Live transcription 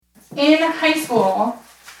in high school,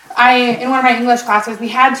 in one of my English classes, we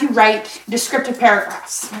had to write descriptive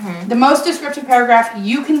paragraphs. Mm-hmm. The most descriptive paragraph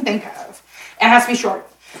you can think of. It has to be short.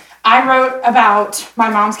 I wrote about my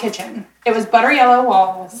mom's kitchen. It was butter yellow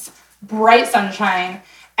walls, bright sunshine,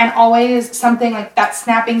 and always something like that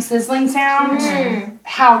snapping, sizzling sound. Mm-hmm.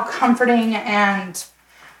 How comforting and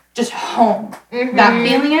just home that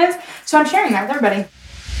feeling is. So I'm sharing that with everybody.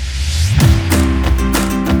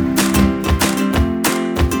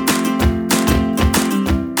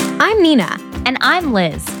 I'm Nina. And I'm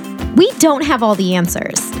Liz. We don't have all the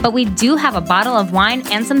answers, but we do have a bottle of wine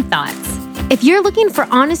and some thoughts. If you're looking for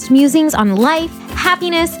honest musings on life,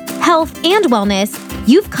 happiness, health, and wellness,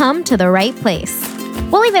 you've come to the right place.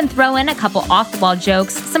 We'll even throw in a couple off-the-wall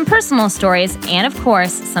jokes, some personal stories, and of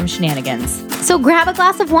course, some shenanigans. So grab a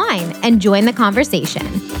glass of wine and join the conversation.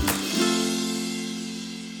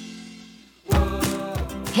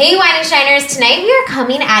 Hey, Wine and Shiners. Tonight we are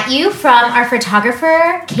coming at you from our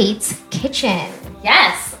photographer, Kate's Kitchen.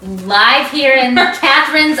 Yes, live here in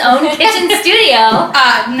Catherine's own kitchen studio.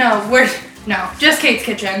 No, just Kate's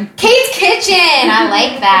Kitchen. Kate's Kitchen! I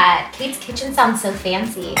like that. Kate's Kitchen sounds so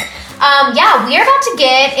fancy. We are about to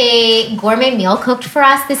get a gourmet meal cooked for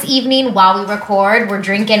us this evening while we record. We're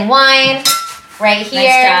drinking wine right here.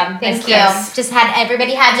 Nice job. Thank you.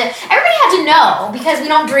 Everybody had to know because we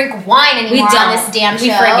don't drink wine anymore on this damn show. We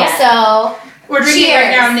forget. So we're drinking right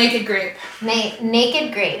now Naked Grape.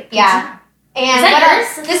 Naked Grape, yeah. And is that what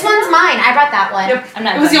yours? else? This one's mine. I brought that one.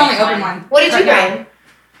 Yep. It was the only open one. What did you bring?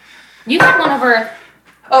 You had one over.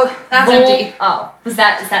 Oh, that's empty. Oh, is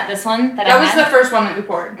that this one that was the first one that we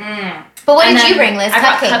poured. But what did you bring, Liz? I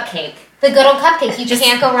brought cupcake. The good old cupcake. You just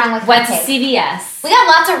can't go wrong with went cupcake. To CVS. We got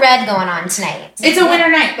lots of red going on tonight. It's a winter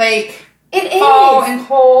night, like it fall is. And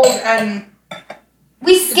cold, and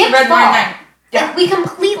we skipped red fall. Wine night. Yeah. We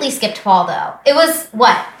completely skipped fall though. It was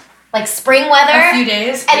what? Like spring weather? A few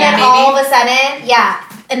days. And then maybe. all of a sudden,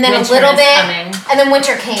 and then winter a little bit, coming. And then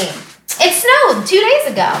winter came. It snowed 2 days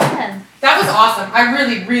ago. Yeah. That was awesome. I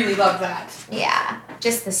really, really loved that. Yeah,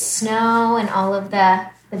 just the snow and all of the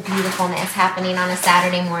beautifulness happening on a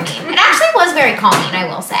Saturday morning. It actually was very calming, I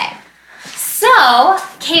will say. So,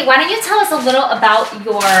 Kate, why don't you tell us a little about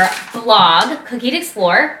your blog, Cook Eat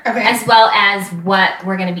Explore, as well as what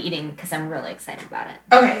we're going to be eating, because I'm really excited about it.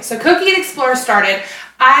 Okay, so Cook Eat Explore started.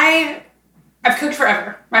 I've cooked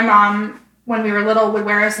forever. My mom, when we were little, would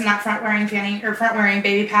wear us in that front-wearing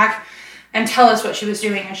baby pack and tell us what she was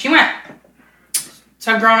doing as she went.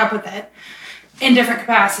 So I've grown up with it in different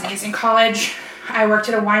capacities. In college, I worked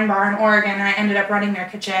at a wine bar in Oregon, and I ended up running their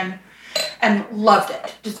kitchen and loved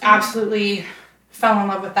it. Just absolutely fell in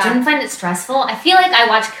love with that. Didn't find it stressful? I feel like I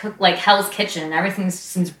watch Hell's Kitchen, and everything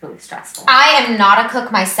seems really stressful. I am not a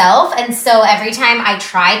cook myself, and so every time I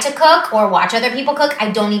try to cook or watch other people cook,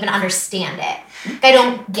 I don't even understand it. I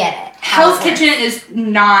don't get it. Hell's Kitchen is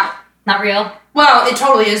not real? Well, it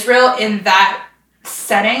totally is real in that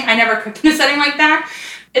setting. I never cooked in a setting like that.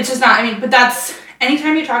 It's just not, but that's,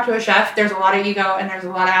 anytime you talk to a chef, there's a lot of ego and there's a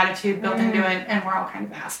lot of attitude built into it, and we're all kind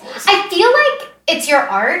of assholes. I feel like it's your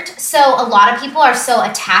art, so a lot of people are so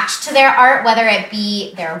attached to their art, whether it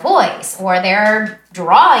be their voice or their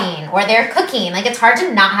drawing or their cooking. Like, it's hard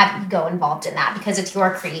to not have ego involved in that because it's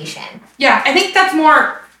your creation. Yeah, I think that's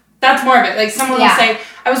more of it. Like, someone will say,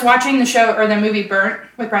 I was watching the show or the movie Burnt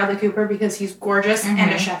with Bradley Cooper because he's gorgeous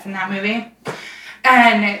and a chef in that movie.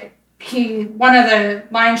 And one of the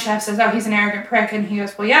line chefs says, he's an arrogant prick. And he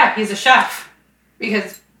goes, well, yeah, he's a chef.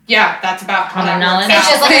 Because, that's about how that works out. It's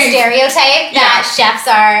just like a stereotype that chefs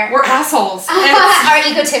are... We're assholes.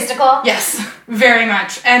 Are egotistical? Yes, very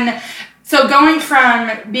much. And so going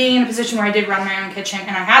from being in a position where I did run my own kitchen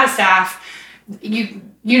and I had a staff,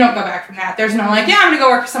 you don't go back from that. There's no I'm going to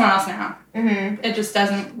go work for someone else now. Mm-hmm. It just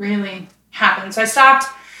doesn't really happen. So I stopped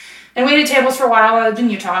and waited tables for a while. I lived in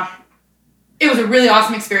Utah. It was a really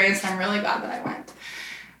awesome experience, and I'm really glad that I went.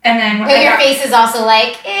 And then your face is also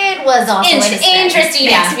it was also an interesting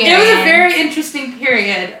experience. It was a very interesting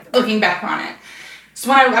period looking back on it. So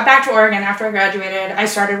when I got back to Oregon after I graduated, I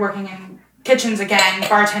started working in kitchens again,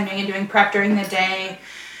 bartending and doing prep during the day,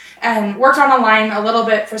 and worked on a line a little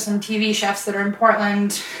bit for some TV chefs that are in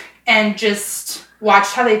Portland, and just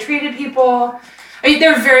watched how they treated people.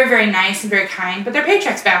 They're very, very nice and very kind, but their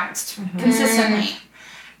paychecks bounced consistently.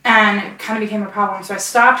 And it kind of became a problem. So I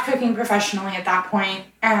stopped cooking professionally at that point.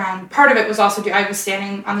 And part of it was also I was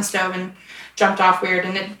standing on the stove and jumped off weird.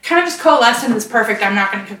 And it kind of just coalesced into this perfect, I'm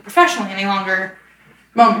not going to cook professionally any longer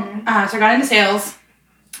moment. So I got into sales,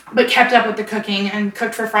 but kept up with the cooking and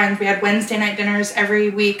cooked for friends. We had Wednesday night dinners every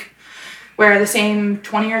week where the same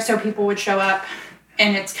 20 or so people would show up.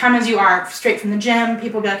 and it's come as you are, straight from the gym.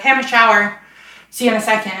 People be like, hey, I'm a shower. See you in a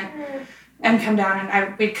second. And come down,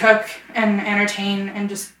 and we'd cook and entertain and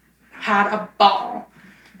just had a ball.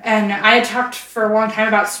 And I had talked for a long time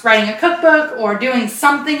about writing a cookbook or doing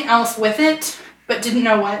something else with it, but didn't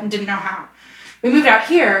know what and didn't know how. We moved out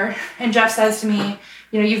here, and Jeff says to me,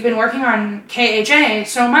 you've been working on KHA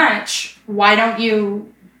so much, why don't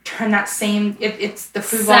you turn that same, it's the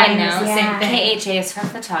food volume is the same thing. KHA is from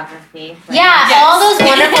photography. All those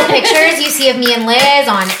wonderful pictures you see of me and Liz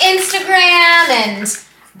on Instagram and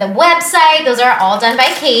the website, those are all done by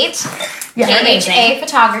Kate. KHA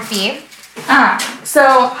Photography. So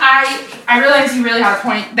I realized you really had a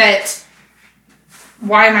point that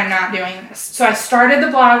why am I not doing this? So I started the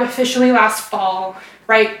blog officially last fall,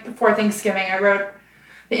 right before Thanksgiving. I wrote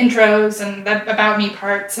the intros and the about me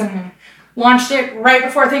parts and launched it right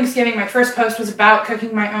before Thanksgiving. My first post was about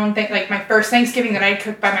cooking my own thing, like my first Thanksgiving that I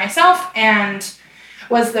cooked by myself, and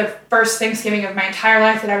was the first Thanksgiving of my entire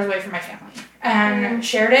life that I was away from my family. And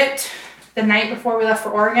shared it the night before we left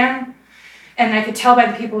for Oregon. And I could tell by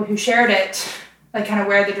the people who shared it, like kind of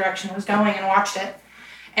where the direction was going, and watched it.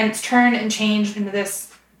 And it's turned and changed into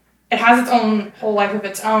this, it has its own whole life of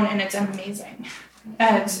its own, and it's amazing.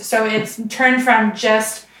 So it's turned from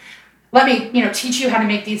just, let me, teach you how to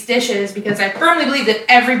make these dishes, because I firmly believe that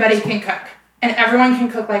everybody can cook. And everyone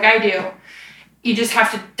can cook like I do. You just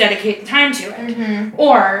have to dedicate the time to it.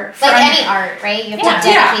 Or like any art, right? You have to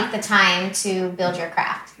dedicate the time to build your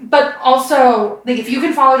craft. But also, like, if you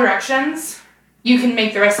can follow directions, you can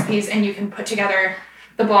make the recipes and you can put together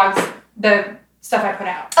the blogs, the stuff I put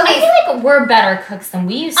out. Okay, I feel like we're better cooks than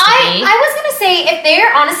we used to be. I was gonna say,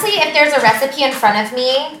 if there's a recipe in front of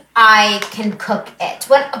me, I can cook it.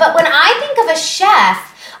 But when I think of a chef,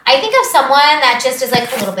 I think of someone that just is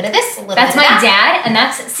like a little bit of this, a little bit of that. That's my dad, and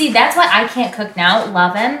that's why I can't cook now.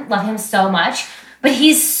 Love him so much. But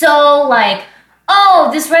he's so like, oh,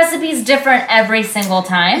 this recipe's different every single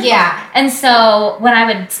time. Yeah. And so when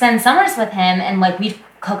I would spend summers with him and like we'd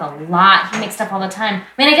cook a lot, he makes stuff all the time. I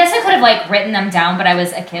mean, I guess I could have like written them down, but I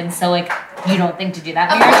was a kid, so like you don't think to do that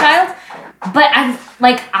when you're a child.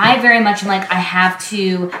 But I very much am like, I have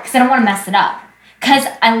to, because I don't want to mess it up. Because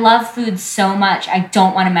I love food so much, I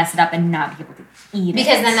don't want to mess it up and not be able to eat it.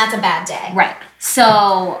 Because then that's a bad day. Right.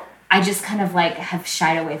 So I just kind of like have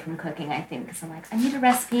shied away from cooking, I think, because I'm like, I need a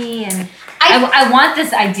recipe, and I want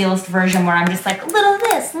this idealist version where I'm just like, a little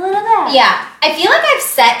this, a little that. Yeah. I feel like I've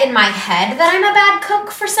set in my head that I'm a bad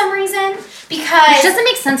cook for some reason, because... Which doesn't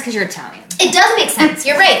make sense because you're Italian. It does make sense.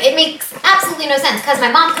 You're right. It makes absolutely no sense, because my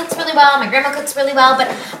mom cooks really well, my grandma cooks really well, but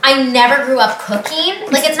I never grew up cooking.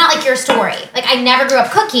 Like, it's not like your story. Like, I never grew up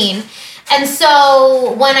cooking. And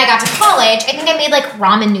so when I got to college, I think I made like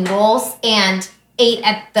ramen noodles and ate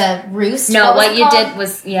at the Roost. No, what you did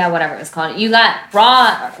was, whatever it was called. You got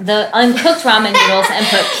the uncooked ramen noodles and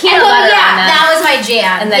put peanut butter on them. That was my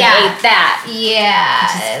jam. And then ate that.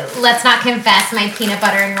 Yeah. Let's not confess my peanut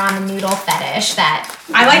butter and ramen noodle fetish that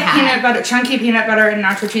I like peanut butter, chunky peanut butter and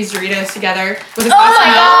nacho cheese Doritos together with a glass of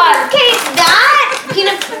milk. God. Okay,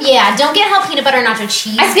 don't get how peanut butter and nacho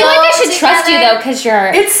cheese I feel like I should trust you though, because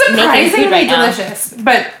it's surprisingly delicious.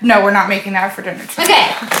 But no, we're not making that for dinner today.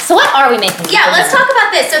 Okay. So what are we making? Yeah, let's talk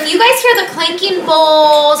about this. So if you guys hear the clanking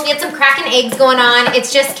bowls, we had some cracking eggs going on.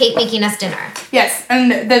 It's just Kate making us dinner. Yes,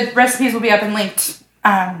 and the recipes will be up and linked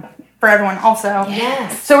for everyone also.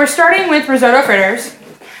 Yes. So we're starting with risotto fritters.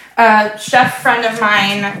 A chef friend of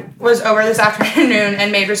mine was over this afternoon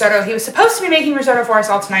and made risotto. He was supposed to be making risotto for us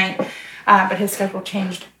all tonight, but his schedule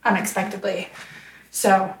changed unexpectedly.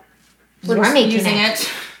 So we're using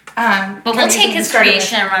it. But we'll take his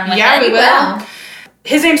creation and run with it. Yeah, we will.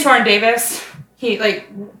 His name's Soren Davis. He's going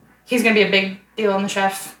to be a big deal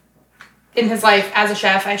in his life as a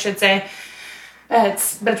chef, I should say. But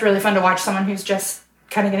it's really fun to watch someone who's just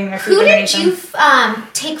kind of getting their food. Who did you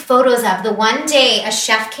take photos of? The one day a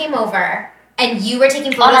chef came over and you were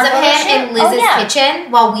taking photos of him in Liz's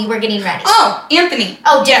kitchen while we were getting ready. Oh, Anthony.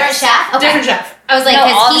 Oh, different chef? Okay. Different chef. I was like,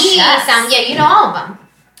 because you know all of them.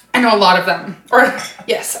 I know a lot of them.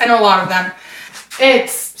 Yes, I know a lot of them.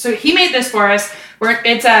 So he made this for us.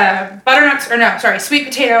 It's a sweet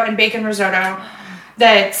potato and bacon risotto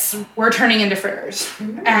that we're turning into fritters.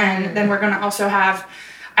 Mm-hmm. And then we're going to also have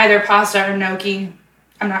either pasta or gnocchi.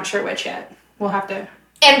 I'm not sure which yet. We'll have to...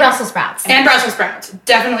 And Brussels sprouts.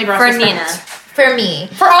 Definitely Brussels sprouts. For Nina. For me.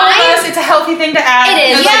 For all of us, it's a healthy thing to add.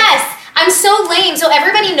 It is, yes. I'm so lame. So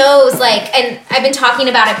everybody knows, and I've been talking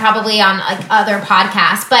about it probably on other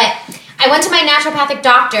podcasts, but I went to my naturopathic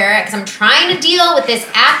doctor because I'm trying to deal with this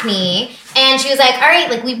acne, and she was like, all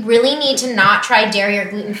right, we really need to not try dairy or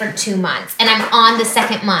gluten for 2 months, and I'm on the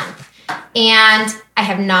second month. And I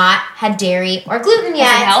have not had dairy or gluten yet.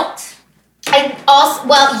 Has it helped? I also,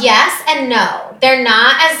 well, yes and no. They're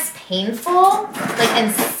not as painful, like,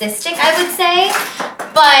 and cystic, I would say.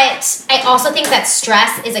 But I also think that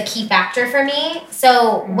stress is a key factor for me.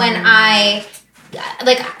 So when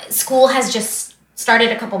school has just started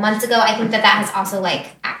a couple months ago, I think that has also,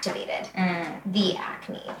 like, activated the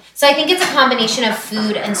acne. So I think it's a combination of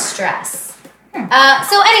food and stress. So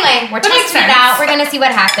anyway, we're testing it out. We're going to see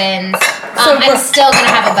what happens. I'm still going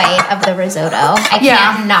to have a bite of the risotto. I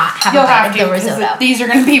can't not have a bite of the risotto. These are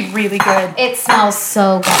going to be really good. It smells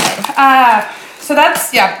so good. So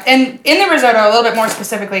that's, and in the risotto, a little bit more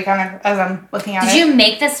specifically, kind of as I'm looking at it. Did you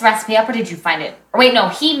make this recipe up or did you find it? Or wait, no,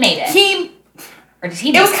 he made it. Or did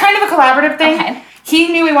he make it? It was kind of a collaborative thing. Okay. He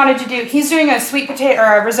knew we wanted to do, he's doing a sweet potato,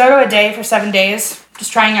 or a risotto a day for 7 days.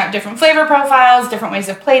 Just trying out different flavor profiles, different ways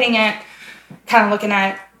of plating it. Kind of looking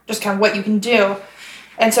at just kind of what you can do.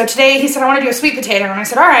 And so today he said, I want to do a sweet potato. And I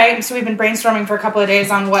said, all right. And so we've been brainstorming for a couple of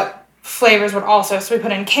days on what flavors would also. So we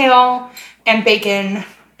put in kale and bacon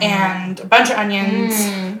and a bunch of onions,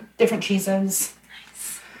 different cheeses.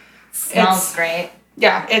 Nice. Smells great.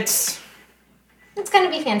 Yeah, it's going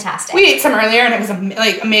to be fantastic. We ate some earlier and it was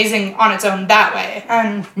amazing on its own that way.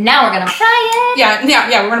 And now we're going to fry it.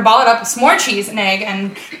 Yeah. We're going to ball it up with some more cheese and egg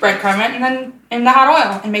and breadcrumb it and then in the hot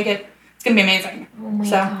oil and make it. It's going to be amazing.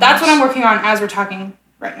 So that's what I'm working on as we're talking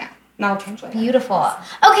right now. And that'll change later. Beautiful.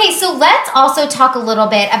 Okay, so let's also talk a little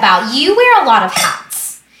bit about, you wear a lot of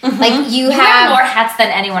hats. Like you have more hats than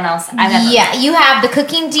anyone else I've ever. Yeah, you have the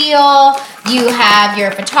cooking deal, you have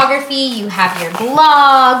your photography, you have your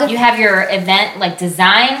blog. You have your event, like,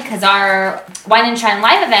 design, because our Wine and Shine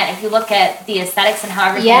live event, if you look at the aesthetics and how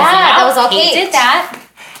everything is laid out, that was all Kate Kate. did that.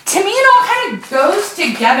 To me, it all kind of goes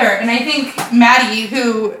together. And I think Maddie,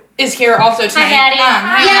 who is here also tonight. Maddie.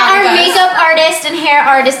 Our makeup artist and hair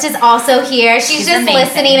artist is also here. She's just amazing.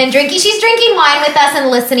 listening and drinking. She's drinking wine with us and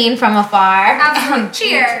listening from afar.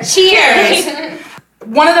 Cheers. Cheers.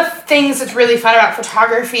 One of the things that's really fun about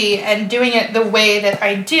photography and doing it the way that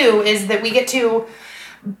I do is that we get to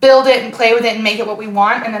build it and play with it and make it what we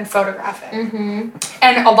want and then photograph it.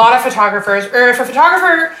 And a lot of photographers, or if a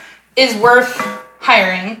photographer is worth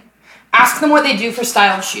hiring, ask them what they do for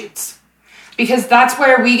style shoots. Because that's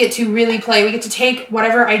where we get to really play. We get to take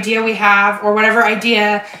whatever idea we have or whatever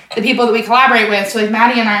idea the people that we collaborate with. So like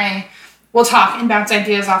Maddie and I will talk and bounce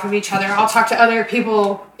ideas off of each other. I'll talk to other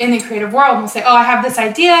people in the creative world and we'll say, oh, I have this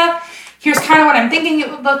idea. Here's kind of what I'm thinking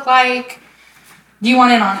it would look like. Do you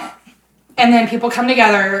want in on it? And then people come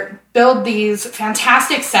together, build these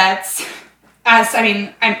fantastic sets.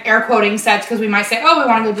 I'm air quoting sets because we might say, oh, we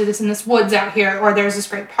want to go do this in this woods out here, or there's this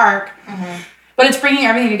great park. But it's bringing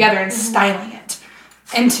everything together and styling it.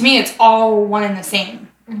 And to me, it's all one and the same.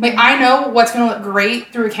 Like, I know what's going to look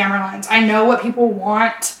great through a camera lens. I know what people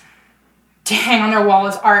want to hang on their wall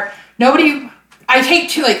as art.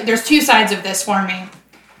 There's two sides of this for me.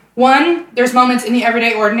 One, there's moments in the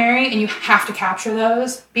everyday ordinary, and you have to capture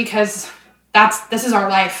those because this is our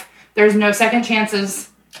life. There's no second chances.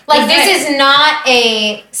 Like, this is not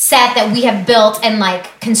a set that we have built and,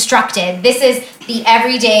 like, constructed. This is the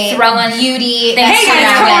everyday beauty. Hey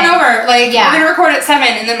guys, come on over. Like, we're going to record at 7,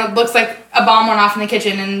 and then it looks like a bomb went off in the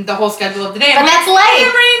kitchen and the whole schedule of the day. But that's life.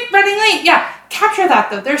 Everybody's running late. Yeah, capture that,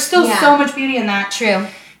 though. There's still so much beauty in that. True.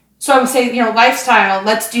 So I would say, lifestyle,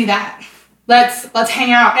 let's do that. Let's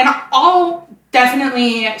hang out. And I'll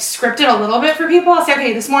definitely script it a little bit for people. I'll say,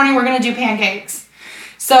 okay, this morning we're going to do pancakes.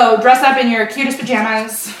 So dress up in your cutest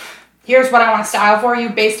pajamas. Here's what I want to style for you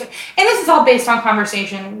and this is all based on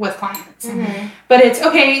conversation with clients. But it's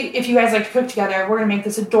okay if you guys like to cook together. We're going to make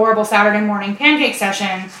this adorable Saturday morning pancake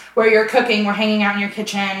session where you're cooking, we're hanging out in your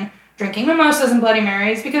kitchen, drinking mimosas and Bloody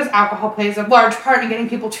Marys because alcohol plays a large part in getting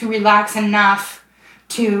people to relax enough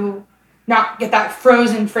to not get that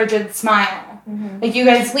frozen, frigid smile. Like you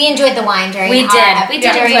guys... We enjoyed the wine during We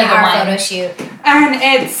did during our photo shoot. And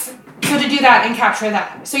it's... So to do that and capture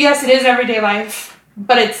that. So yes, it is everyday life,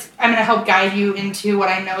 but I'm going to help guide you into what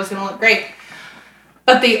I know is going to look great.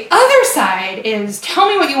 But the other side is tell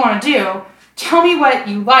me what you want to do. Tell me what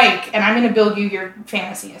you like, and I'm going to build you your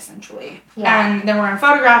fantasy, essentially. Yeah. And then we're going to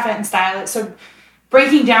photograph it and style it. So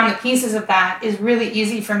breaking down the pieces of that is really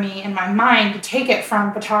easy for me in my mind to take it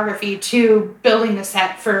from photography to building the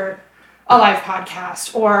set for a live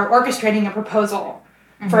podcast or orchestrating a proposal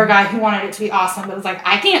for a guy who wanted it to be awesome, but was like,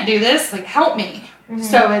 I can't do this, like, help me.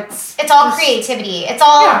 So it's all creativity. It's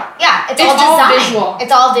all it's all design. Visual.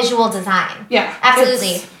 It's all visual design. Yeah.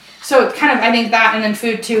 Absolutely. So it's kind of, I think that, and then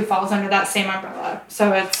food too falls under that same umbrella.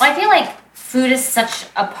 So it's... Well, I feel like food is such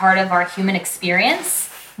a part of our human experience.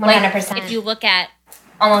 100%. Like, if you look at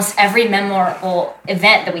almost every memorable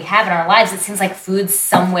event that we have in our lives, it seems like food's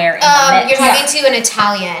somewhere in the mix. You're talking to an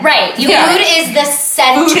Italian. Right. Food is the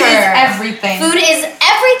center. Food is everything. Food is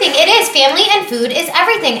everything. It is. Family and food is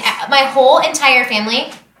everything. My whole entire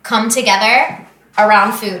family come together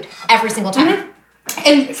around food every single time. Mm-hmm.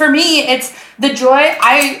 And for me, it's the joy.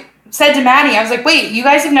 I said to Maddie, I was like, wait, you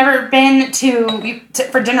guys have never been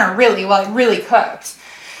for dinner, really? Well, I really cooked.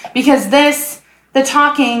 Because the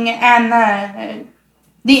talking and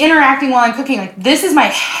the interacting while I'm cooking, like, this is my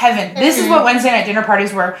heaven. This is what Wednesday night dinner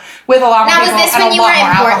parties were, with a lot more people. Now, was this and when a you lot were in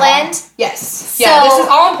more alcohol. Portland? Yes. Yeah, this is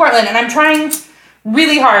all in Portland, and I'm trying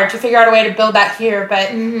really hard to figure out a way to build that here,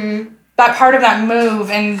 but that part of that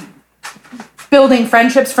move and building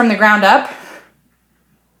friendships from the ground up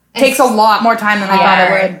takes a lot more time than I thought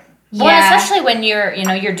it would. Well, and especially when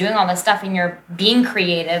you're doing all this stuff and you're being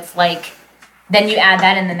creative, like, then you add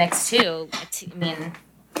that in the mix too. I mean,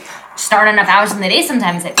 just aren't enough hours in the day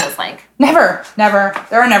sometimes, it feels like. Never.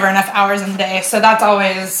 There are never enough hours in the day, so that's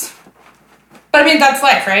always... But I mean, that's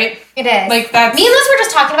life, right? It is. Like, that's... Me and Liz were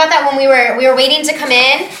just talking about that when we were waiting to come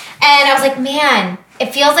in, and I was like, man,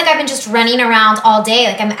 it feels like I've been just running around all day.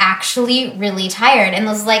 Like, I'm actually really tired. And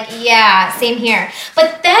Liz was like, yeah, same here.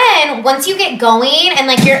 But then, once you get going, and,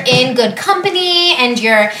 like, you're in good company, and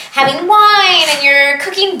you're having wine, and you're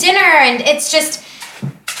cooking dinner, and it's just...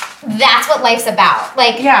 That's what life's about.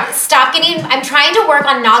 Like, I'm trying to work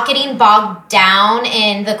on not getting bogged down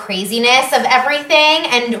in the craziness of everything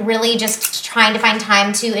and really just trying to find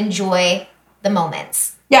time to enjoy the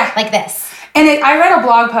moments. Yeah. Like this. And I read a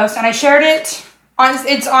blog post, and I shared it.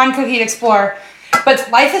 It's on Cookie to Explore.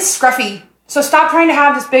 But life is scruffy. So stop trying to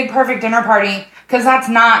have this big, perfect dinner party, because that's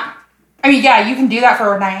not... I mean, yeah, you can do that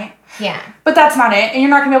for a night. Yeah. But that's not it, and you're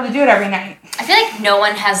not going to be able to do it every night. I feel like no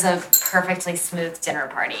one has a perfectly smooth dinner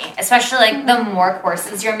party. Especially, like, the more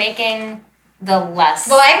courses you're making, the less...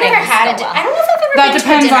 Well, I've never had I don't know if I've ever that been to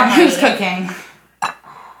a dinner party. That depends on who's cooking.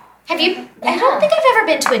 Have you? I don't think I've ever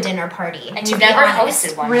been to a dinner party. And you've never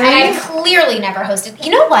hosted one. Really? I've clearly never hosted.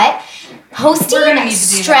 You know what? Hosting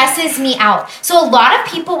stresses me out. So a lot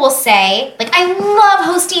of people will say, like, I love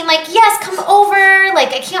hosting. Like, yes, come over.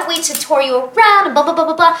 Like, I can't wait to tour you around and blah, blah, blah,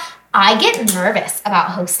 blah, blah. I get nervous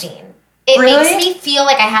about hosting. It makes me feel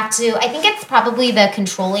like I have to. I think it's probably the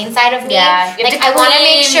controlling side of me. Yeah, like I want to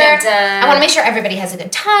make sure. I want to make sure everybody has a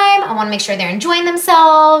good time. I want to make sure they're enjoying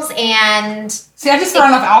themselves. And see, I just throw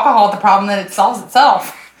enough alcohol at the problem that it solves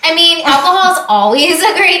itself. I mean, alcohol is always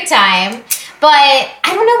a great time, but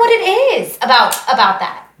I don't know what it is about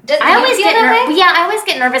that. I always get nervous. Yeah, I always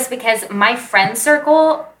get nervous because my friend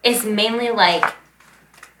circle is mainly like.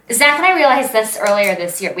 Zach and I realized this earlier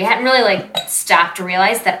this year. We hadn't really, like, stopped to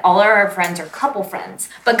realize that all of our friends are couple friends,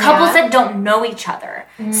 but couples that don't know each other.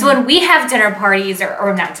 So when we have dinner parties,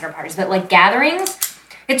 or not dinner parties, but, like, gatherings,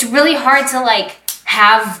 it's really hard to, like,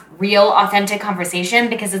 have real, authentic conversation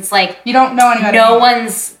because it's, like... You don't know anybody.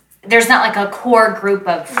 There's not, like, a core group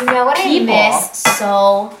of people. You know what I miss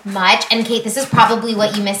so much? And, Kate, this is probably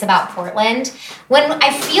what you miss about Portland.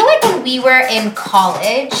 I feel like when we were in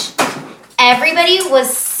college... Everybody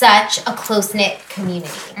was such a close-knit community.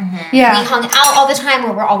 Mm-hmm. Yeah. We hung out all the time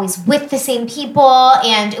where we're always with the same people,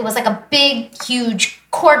 and it was like a big, huge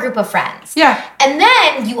core group of friends. Yeah. And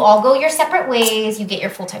then you all go your separate ways, you get your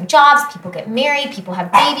full-time jobs, people get married, people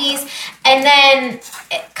have babies, and then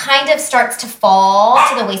it kind of starts to fall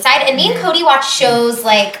to the wayside. And me and Cody watch shows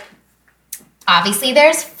like... Obviously,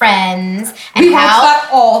 there's Friends and we watch that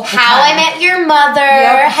all the How time. I Met Your Mother.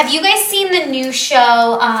 Yep. Have you guys seen the new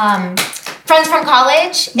show, Friends from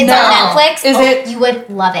College? It's on Netflix. Is it? You would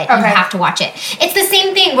love it. Okay. You have to watch it. It's the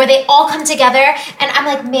same thing where they all come together, and I'm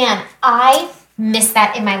like, man, I miss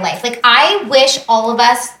that in my life. Like, I wish all of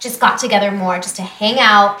us just got together more just to hang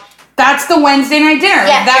out. That's the Wednesday night dinner.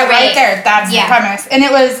 Yeah, that right there. That's the premise. And it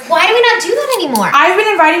was... Why do we not do that anymore? I've been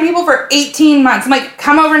inviting people for 18 months. I'm like,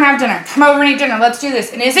 come over and have dinner. Come over and eat dinner. Let's do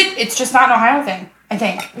this. And it's just not an Ohio thing, I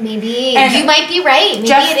think. Maybe. And you might be right. Maybe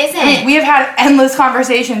it isn't. I mean, we have had endless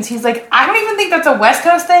conversations. He's like, I don't even think that's a West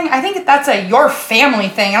Coast thing. I think that's a your family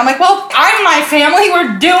thing. And I'm like, well, I'm my family.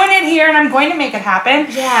 We're doing it here, and I'm going to make it happen.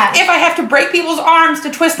 Yeah. If I have to break people's arms to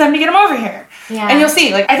twist them to get them over here. Yeah. And you'll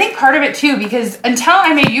see, like, I think part of it, too, because until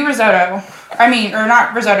I made you risotto... or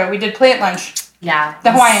not risotto, we did plant lunch. Yeah.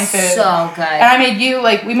 The Hawaiian food. So good. And I made you,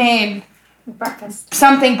 like, we made...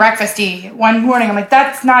 Something breakfasty one morning. I'm like,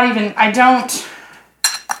 that's not even... I don't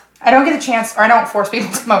get a chance, or I don't force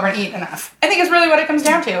people to come over and eat enough. I think it's really what it comes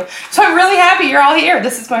down to. So I'm really happy you're all here.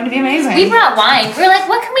 This is going to be amazing. We brought wine. We were like,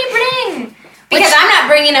 what can we bring? Because I'm not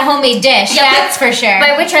bringing a homemade dish. Yeah, That's for sure.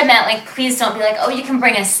 By which I meant, like, please don't be like, oh, you can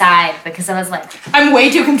bring a side, because I was like, I'm way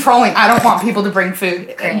too controlling. I don't want people to bring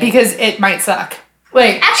food because it might suck.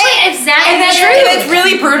 Like, actually, exactly. and it's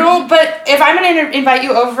really brutal. But if I'm gonna invite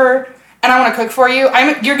you over and I want to cook for you,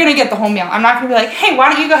 you're gonna get the whole meal. I'm not gonna be like, hey, why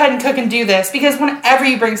don't you go ahead and cook and do this? Because whenever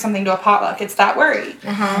you bring something to a potluck, it's that worry.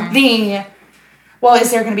 Well,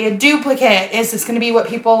 is there going to be a duplicate? Is this going to be what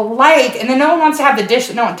people like? And then no one wants to have the dish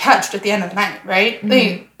that no one touched at the end of the night, right?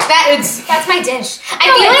 That's my dish.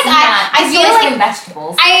 I feel like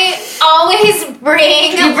vegetables. I always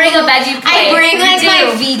bring. You bring a veggie plate. I bring like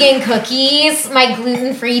my vegan cookies, my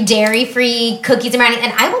gluten-free, dairy-free cookies and brownies,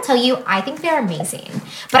 and I will tell you, I think they're amazing.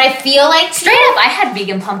 But I feel like straight up, I had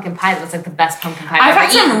vegan pumpkin pie. That was like the best pumpkin pie I've ever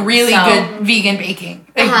had some eaten, really good vegan baking.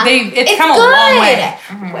 It's come a good. long way.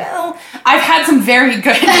 Well, I've had some very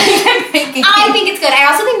good vegan baking. I think it's good.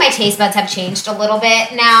 I also think my taste buds have changed a little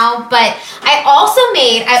bit now, but I also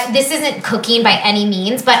made. This isn't cooking by any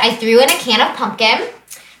means, but I threw in a can of pumpkin,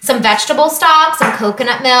 some vegetable stock, some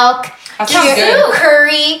coconut milk,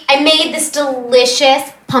 curry. I made this delicious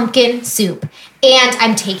pumpkin soup, and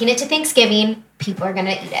I'm taking it to Thanksgiving. People are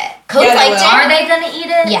gonna eat it. Cody liked it. Are they gonna eat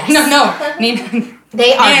it? Yes. No.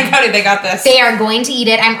 They are. Me and Cody, they got this. They are going to eat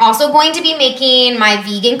it. I'm also going to be making my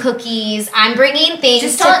vegan cookies. I'm bringing things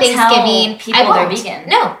Just to don't Thanksgiving. Tell people I won't. they're vegan.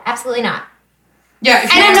 No, absolutely not. Yeah,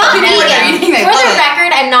 And I'm not vegan. For the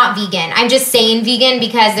record, I'm not vegan. I'm just saying vegan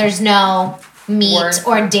because there's no meat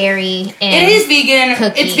or dairy in it is vegan.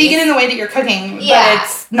 cookies. It's vegan in the way that you're cooking, but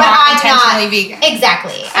it's not intentionally vegan.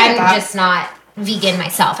 Exactly. I'm just not vegan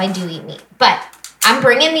myself. I do eat meat. But I'm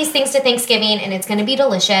bringing these things to Thanksgiving, and it's going to be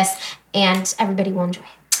delicious, and everybody will enjoy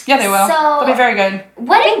it. Yeah, they will. So, they'll be very good.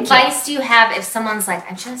 What advice do you have if someone's like,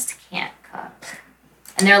 I just can't cook?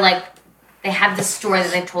 And they're like, they have this story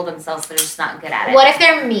that they've told themselves they're just not good at it. What if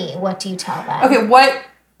they're me? What do you tell them? Okay,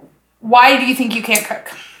 why do you think you can't cook?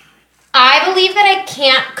 I believe that I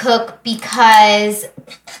can't cook because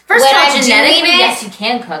first of all, I'm genetically, doing it, yes, you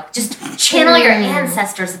can cook. Just channel your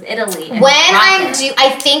ancestors of Italy. And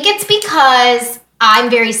I think it's because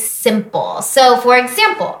I'm very simple. So, for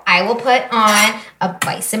example, I will put on a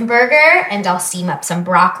bison burger and I'll steam up some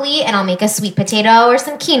broccoli and I'll make a sweet potato or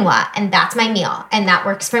some quinoa, and that's my meal, and that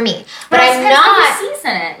works for me. But I'm not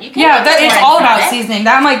season it. You can it's all about seasoning.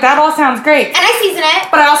 I'm like, that all sounds great, and I season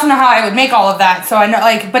it. but I also know how I would make all of that, so I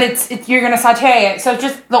know but it's you're gonna saute it. So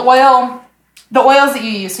just the oils that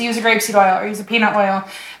you use. So use a grapeseed oil or use a peanut oil.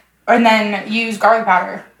 And then use garlic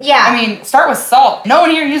powder. Yeah. I mean, start with salt. No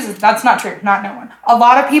one here uses, that's not true. Not no one. A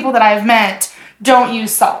lot of people that I've met don't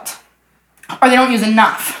use salt. Or they don't use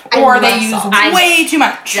enough. Or they use way too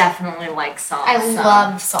much. Definitely like salt. I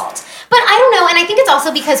love salt. But I don't know, and I think it's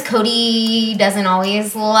also because Cody doesn't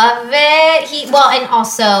always love it. And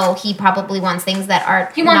also he probably wants things that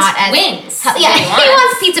are not as wings. He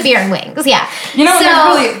wants pizza, beer, and wings. Yeah. You know,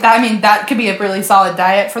 that could be a really solid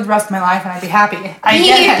diet for the rest of my life, and I'd be happy.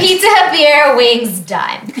 Pizza, beer, wings,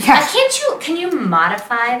 done. Yeah. Can you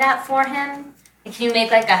modify that for him? Can you make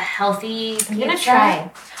like a healthy pizza? I'm gonna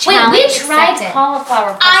try. Wait, we tried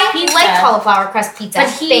cauliflower crust pizza. I like cauliflower crust pizza. But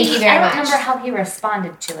thank you very much. I don't remember how he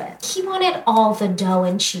responded to it. He wanted all the dough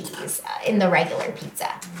and cheese in the regular pizza.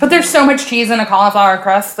 But there's so much cheese in a cauliflower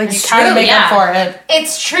crust. Like, you kind of make up for it.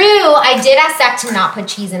 It's true. I did ask Zach to not put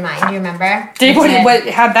cheese in mine. Do you remember?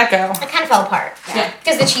 How'd that go? It kind of fell apart. Yeah.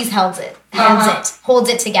 Because the cheese holds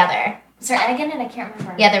it together. Is there egg in it? I can't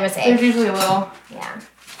remember. Yeah, there was egg. There's usually a little. Yeah.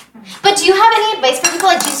 But do you have any advice for people?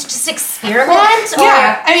 Like, do you just experiment?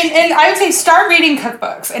 Yeah, I mean, and I would say start reading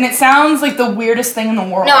cookbooks. And it sounds like the weirdest thing in the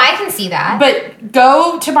world. No, I can see that. But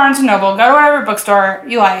go to Barnes & Noble, go to whatever bookstore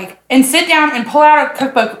you like, and sit down and pull out a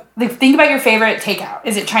cookbook. Like, think about your favorite takeout.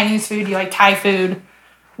 Is it Chinese food? Do you like Thai food?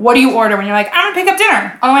 What do you order when you're like, I'm going to pick up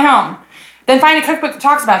dinner on the way home? Then find a cookbook that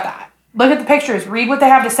talks about that. Look at the pictures. Read what they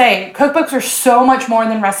have to say. Cookbooks are so much more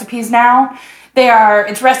than recipes now.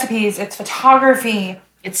 It's recipes, it's photography.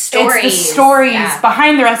 It's stories. It's the stories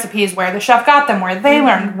behind the recipes, where the chef got them, where they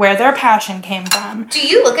learned, where their passion came from. Do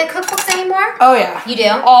you look at cookbooks anymore? Oh, yeah. You do?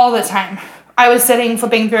 All the time. I was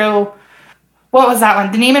flipping through, what was that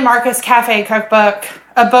one? The Neiman Marcus Cafe cookbook,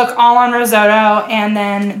 a book all on risotto, and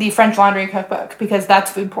then the French Laundry cookbook, because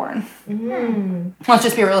that's food porn. Let's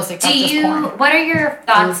just be realistic. That's just porn. What are your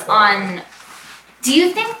thoughts on... Do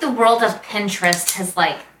you think the world of Pinterest has,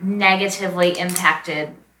 negatively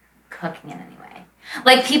impacted cooking in any way?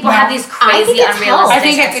 Like, people have these crazy, unrealistic I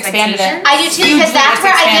think it's expanded it. I do too, because that's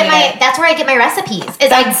where I get my recipes.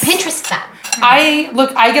 I Pinterest them.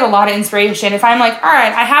 I get a lot of inspiration. If I'm like, all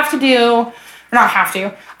right, I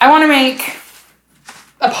want to make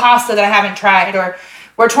a pasta that I haven't tried,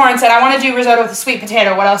 or Where Torrin said, I want to do risotto with a sweet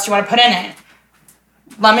potato. What else do you want to put in it?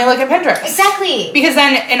 Let me look at Pinterest. Exactly. Because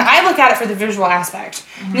then, and I look at it for the visual aspect.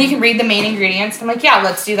 And you can read the main ingredients. I'm like, yeah,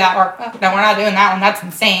 let's do that. Or, oh, no, we're not doing that one. That's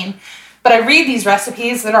insane. But I read these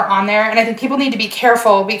recipes that are on there, and I think people need to be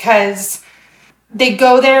careful because they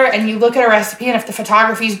go there and you look at a recipe, and if the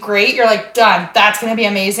photography's great, you're like, done. That's going to be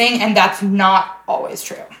amazing. And that's not always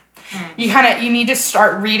true. You need to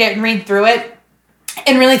start read through it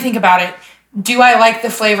and really think about it. Do I like the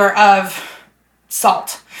flavor of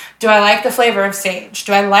salt? Do I like the flavor of sage?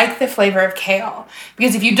 Do I like the flavor of kale?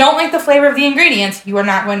 Because if you don't like the flavor of the ingredients, you are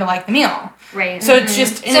not going to like the meal. Right. So it's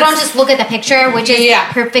just... So don't just look at the picture, which is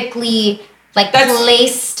perfectly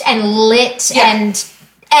placed and lit and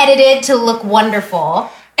edited to look wonderful.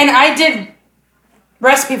 And I did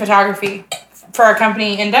recipe photography for a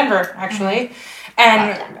company in Denver, actually.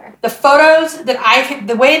 And the photos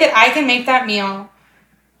the way that I can make that meal,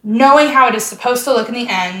 knowing how it is supposed to look in the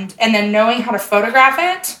end, and then knowing how to photograph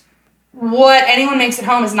it, what anyone makes at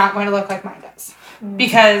home is not going to look like mine does.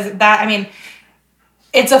 Because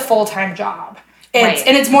it's a full-time job.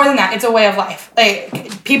 And it's more than that. It's a way of life.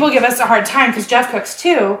 Like, people give us a hard time, because Jeff cooks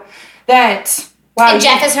too, that... Wow, and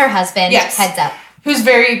Jeff is her husband, heads up. Who's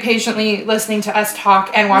very patiently listening to us talk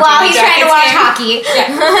and watching while he's the trying to watch game.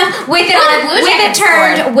 hockey. with it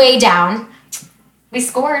turned way down. We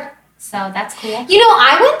scored. So that's cool. You know,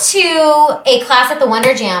 I went to a class at the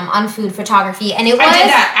Wonder Jam on food photography, and it was... I did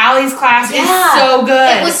that. Allie's class is so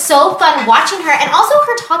good. It was so fun watching her, and also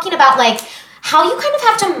her talking about, like, how you kind of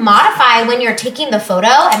have to modify when you're taking the photo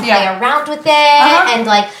and play around with it, and,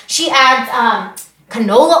 like, she adds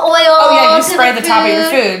canola oil. Oh, yeah, you spray the top of your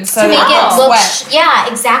food so to make it look wet. Yeah,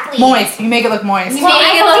 exactly. Moist. You make it look moist. Well,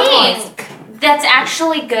 I think that's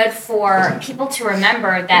actually good for people to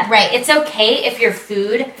remember that it's okay if your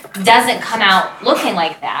food doesn't come out looking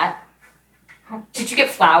like that. Did you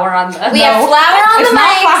get flour on the... We have flour on the mic. It's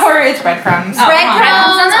not flour, it's breadcrumbs.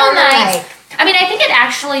 Breadcrumbs on the mic. I mean, I think it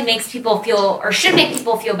actually makes people feel, or should make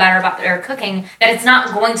people feel better about their cooking, that it's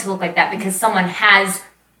not going to look like that because someone has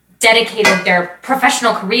dedicated their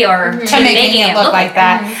professional career to making it look like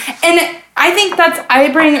that. And I think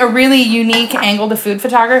I bring a really unique angle to food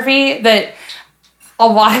photography that a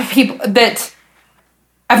lot of people, that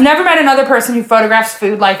I've never met another person who photographs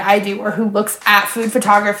food like I do, or who looks at food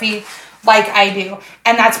photography like I do.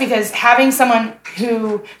 And that's because having someone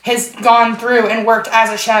who has gone through and worked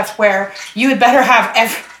as a chef, where you had better have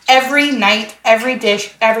every night, every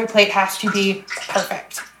dish, every plate has to be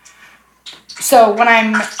perfect. So when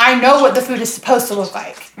I know what the food is supposed to look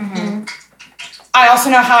like. Mm-hmm. I also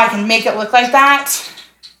know how I can make it look like that,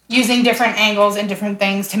 using different angles and different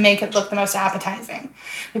things to make it look the most appetizing.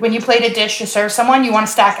 Like when you plate a dish to serve someone, you want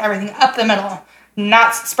to stack everything up the middle.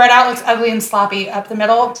 Not spread out, looks ugly and sloppy. Up the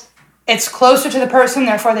middle, it's closer to the person,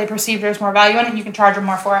 therefore they perceive there's more value in it, and you can charge them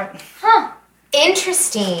more for it. Huh.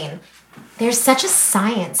 Interesting. There's such a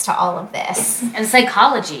science to all of this. And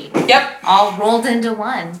psychology. Yep. All rolled into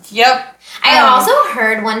one. Yep. I also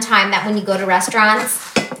heard one time that when you go to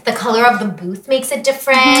restaurants, the color of the booth makes a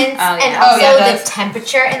difference. Mm-hmm. And also the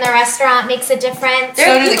temperature in the restaurant makes a difference.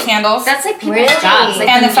 So do the candles. That's like people's jobs. Like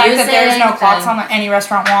and the fact that there's no clocks on any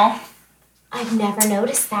restaurant wall. I've never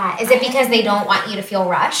noticed that. Is it because they don't want you to feel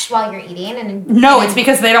rushed while you're eating? No, it's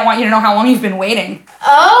because they don't want you to know how long you've been waiting.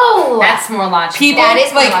 Oh! That's more logical. People, that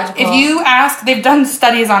is more logical. If you ask, they've done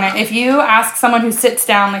studies on it, if you ask someone who sits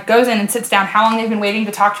down, like goes in and sits down, how long they've been waiting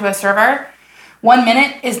to talk to a server, 1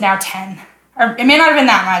 minute is now 10. Or it may not have been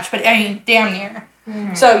that much, but I mean, damn near.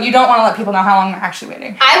 Mm-hmm. So you don't want to let people know how long they're actually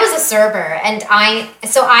waiting. I was a server, and I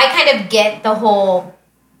kind of get the whole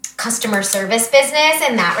customer service business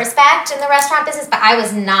in that respect in the restaurant business, but I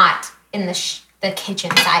was not in the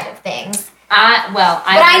kitchen side of things. I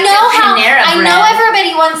know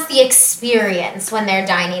everybody wants the experience when they're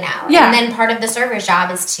dining out. Yeah. And then part of the server's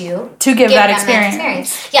job is to give that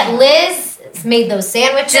experience. Yeah, Liz made those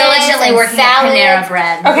sandwiches. Diligently working at Panera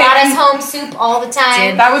Bread. Okay. Brought us home soup all the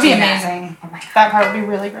time. That would be amazing. Oh my God. That part would be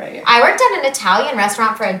really great. I worked at an Italian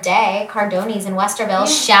restaurant for a day, Cardoni's in Westerville.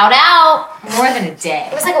 Shout out. More than a day.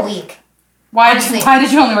 It was like a week. Why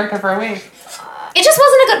did you only work there for a week? It just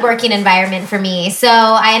wasn't a good working environment for me. So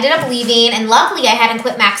I ended up leaving, and luckily I hadn't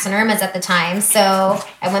quit Max and Irma's at the time. So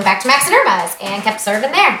I went back to Max and Irma's and kept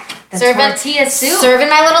serving there. Tortilla soup. Serving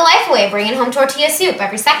my little life away, bringing home tortilla soup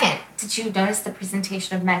every second. Did you notice the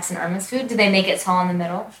presentation of Max and Irma's food? Did they make it tall in the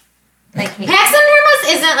middle? Like Max and Irma's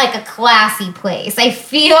isn't like a classy place. I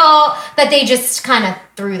feel that they just kind of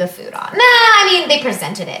threw the food on. Nah, I mean, they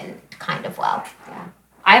presented it kind of well. Yeah.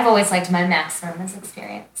 I've always liked my Max Merma's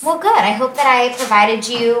experience. Well, good. I hope that I provided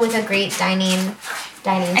you with a great dining.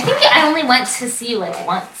 I think I only went to see you like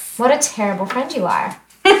once. What a terrible friend you are.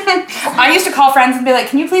 I used to call friends and be like,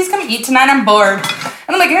 can you please come eat tonight? I'm bored.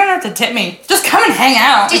 And I'm like, you don't have to tip me. Just come and hang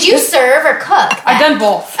out. Did you serve or cook? I've done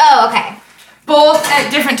both. Oh, okay. Both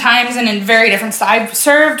at different times and in very different styles. I've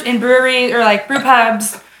served in brewery or like brew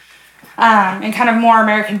pubs and kind of more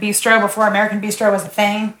American bistro before American bistro was a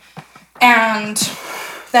thing. And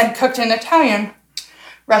then cooked in Italian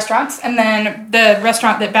restaurants. And then the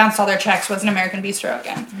restaurant that bounced all their checks was an American bistro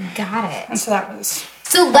again. Got it. And so that was...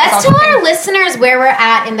 So let's tell our listeners where we're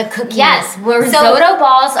at in the cooking. Yes, risotto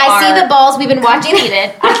balls I see the balls we've been watching.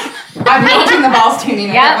 I'm watching the balls tuning.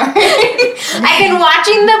 Yep. I've been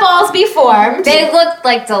watching the balls be formed. They look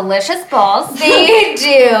like delicious balls. They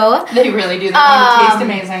do. They really do. They taste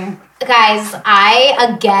amazing. Guys, I,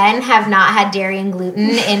 again, have not had dairy and gluten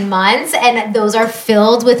in months, and those are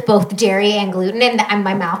filled with both dairy and gluten, and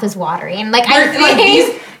my mouth is watering. Like, I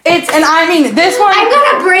think... And I mean, this one... I'm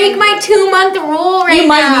gonna break my 2-month rule right now. You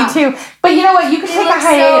might need to. But you know what? You can take a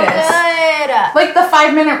hiatus. So good. Like the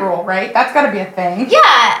 5-minute rule, right? That's gotta be a thing.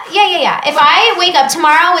 Yeah. If I wake up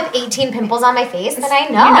tomorrow with 18 pimples on my face, then I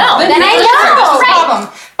know. Then I know. That's the Right. problem.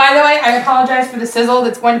 By the way, I apologize for the sizzle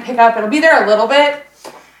that's going to pick up. It'll be there a little bit,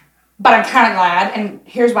 but I'm kind of glad. And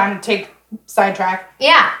here's why I'm going to take sidetrack.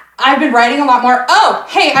 Yeah. I've been writing a lot more. Oh,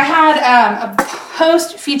 hey, I had a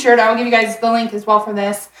post featured. I will give you guys the link as well for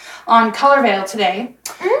this on Colorvale today.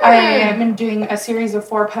 I have been doing a series of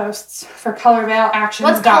 4 posts for ColorvaleActions.com.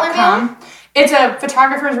 What's Colorvale? It's a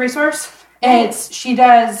photographer's resource. She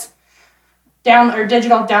does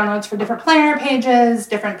digital downloads for different planner pages,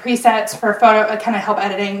 different presets for photo, kind of help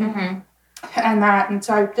editing and that. And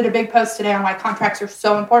so I did a big post today on why contracts are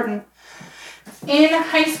so important. In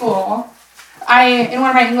high school, in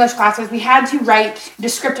one of my English classes, we had to write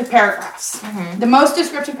descriptive paragraphs. The most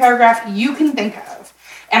descriptive paragraph you can think of.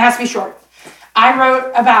 And it has to be short. I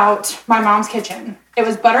wrote about my mom's kitchen. It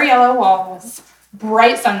was butter yellow walls,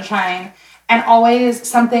 bright sunshine, and always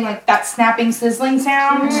something like that snapping, sizzling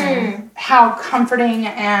sound. How comforting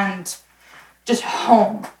and just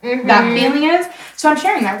home that feeling is. So I'm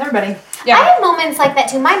sharing that with everybody. Yeah. I have moments like that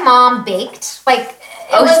too. My mom baked,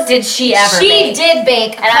 did she ever She bake? did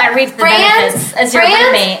bake. And I reaped the benefits as your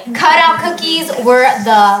roommate. Cutout cookies were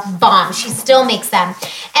the bomb. She still makes them.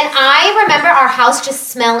 And I remember our house just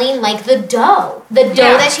smelling like the dough. The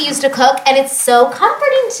dough that she used to cook. And it's so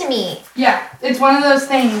comforting to me. Yeah. It's one of those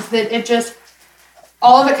things that it just,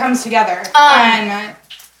 all of it comes together. And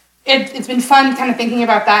it's been fun kind of thinking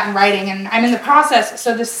about that and writing. And I'm in the process.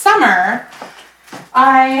 So this summer,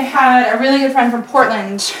 I had a really good friend from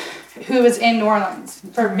Portland who was in New Orleans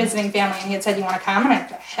for visiting family, and he had said, "You want to come?" And I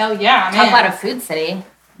said, "Hell yeah, I'm in." Talk about a food city.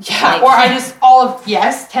 Yeah,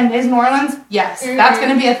 10 days in New Orleans, yes, that's going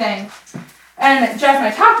to be a thing. And Jeff and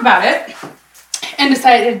I talked about it and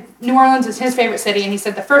decided New Orleans is his favorite city, and he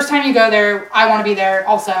said, the first time you go there, I want to be there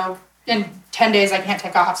also. In 10 days, I can't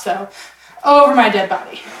take off, so over my dead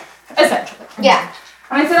body, essentially. Yeah.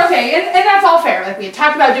 And I said, okay, and that's all fair. Like, we had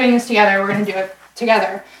talked about doing this together, we're going to do it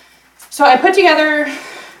together. So I put together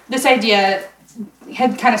this idea,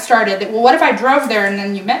 had kind of started that, well, what if I drove there and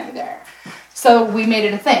then you met me there? So we made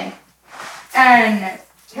it a thing. And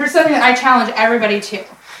here's something that I challenge everybody to.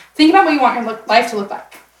 Think about what you want your life to look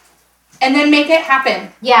like. And then make it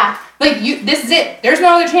happen. Yeah. Like, this is it. There's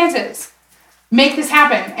no other chances. Make this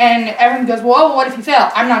happen. And everyone goes, well, what if you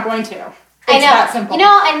fail? I'm not going to. It's that simple.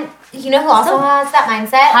 And you know who also has that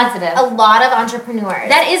mindset? Positive. A lot of entrepreneurs.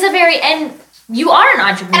 That is and you are an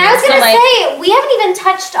entrepreneur. And I was going to say, we haven't even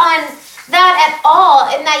touched on that at all,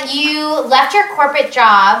 in that you left your corporate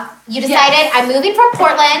job. You decided, I'm moving from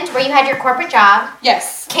Portland, where you had your corporate job.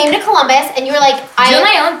 Yes. Came to Columbus, and you were like, do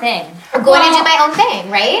my own thing. I'm going to do my own thing,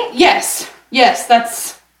 right? Yes.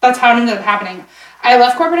 That's how it ended up happening. I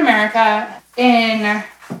left corporate America in a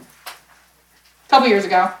couple years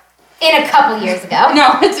ago.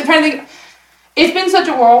 No, it's trying to think. It's been such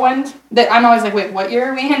a whirlwind that I'm always like, wait, what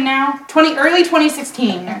year are we in now? Early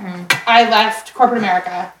 2016, I left corporate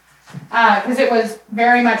America because it was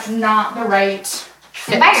very much not the right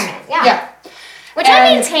fit. Environment, yeah. Which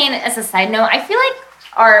I maintain as a side note. I feel like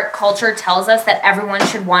our culture tells us that everyone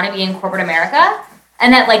should want to be in corporate America,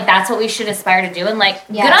 and that that's what we should aspire to do. And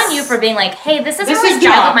good on you for being like, hey, this doesn't really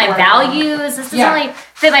jive with my values. This doesn't really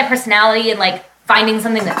fit my personality, and finding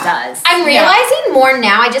something that does. I'm realizing more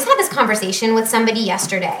now. I just had this conversation with somebody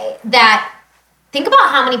yesterday that think about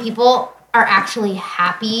how many people are actually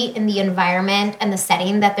happy in the environment and the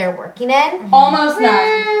setting that they're working in. Almost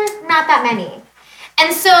none. Not that many.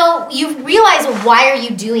 And so you realize, why are you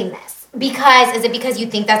doing this? Because is it because you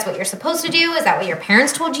think that's what you're supposed to do? Is that what your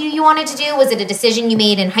parents told you wanted to do? Was it a decision you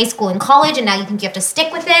made in high school and college and now you think you have to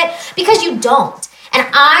stick with it? Because you don't. And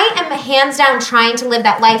I am hands down trying to live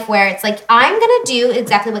that life where it's like, I'm going to do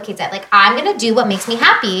exactly what Kate said. Like, I'm going to do what makes me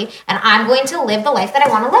happy and I'm going to live the life that I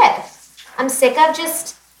want to live. I'm sick of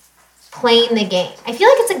just playing the game. I feel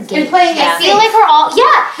like it's a game. I feel like we're all,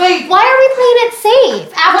 Like, why are we playing it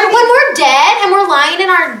safe? After when we're dead and we're lying in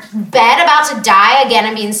our bed about to die again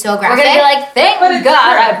and being so graphic. We're gonna be like, thank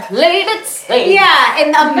God I played it safe. Yeah, in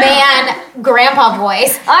a man grandpa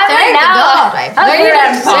voice. I'm now. There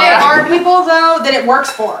are people though that it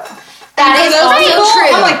works for. That is also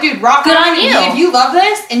true. I'm like, dude, rock Good on. on you. If you love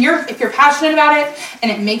this and if you're passionate about it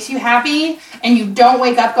and it makes you happy and you don't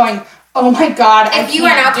wake up going, oh my God, if you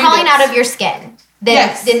are now crawling out of your skin, then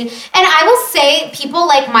and I will say, people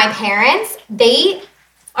like my parents, they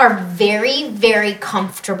are very, very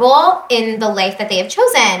comfortable in the life that they have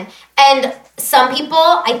chosen. And some people,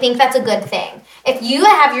 I think that's a good thing. If you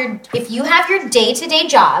have your day-to-day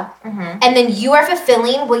job and then you are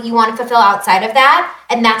fulfilling what you want to fulfill outside of that,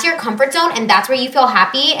 and that's your comfort zone and that's where you feel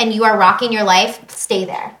happy and you are rocking your life, stay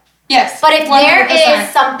there. Yes. But if 100%. there is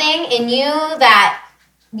something in you that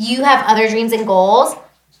you have other dreams and goals,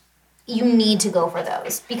 you need to go for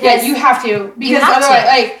those. Because you have to. Because otherwise,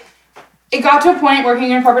 like, it got to a point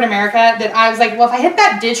working in corporate America that I was like, well, if I hit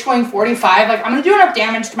that ditch going 45, like, I'm going to do enough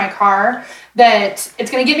damage to my car that it's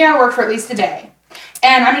going to get me out of work for at least a day.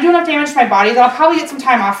 And I'm going to do enough damage to my body that I'll probably get some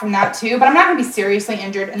time off from that too, but I'm not going to be seriously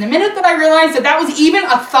injured. And the minute that I realized that was even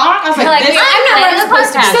a thought, I was like this, I'm not running the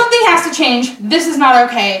podcast. Something has to change. This is not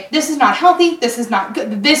okay. This is not healthy. This is not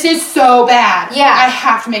good. This is so bad. Yeah. I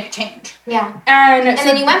have to make a change. Yeah. And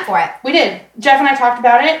then you went for it. We did. Jeff and I talked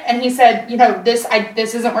about it, and he said,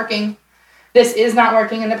 this isn't working. This is not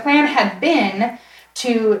working. And the plan had been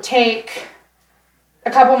to take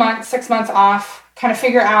a couple months, 6 months off, kind of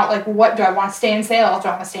figure out, like, what do I want to stay in sales? Do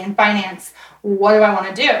I want to stay in finance? What do I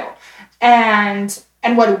want to do? And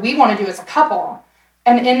what do we want to do as a couple?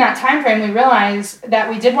 And in that time frame, we realized that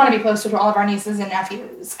we did want to be closer to all of our nieces and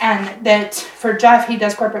nephews. And that for Jeff, he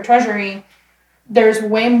does corporate treasury. There's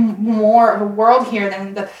way more of a world here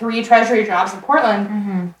than the 3 treasury jobs in Portland.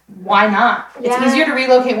 Mm-hmm. Why not? It's easier to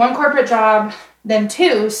relocate 1 corporate job than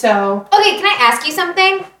 2, so... Okay, can I ask you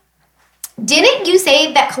something? Didn't you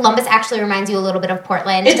say that Columbus actually reminds you a little bit of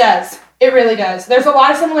Portland? It does. It really does. There's a lot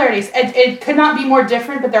of similarities. It could not be more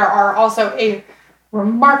different, but there are also a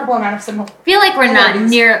remarkable amount of similarities. I feel like we're not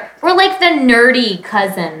we're like the nerdy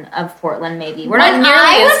cousin of Portland, maybe. We're not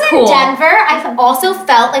nearly as cool. When I was in Denver, I also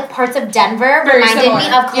felt like parts of Denver reminded me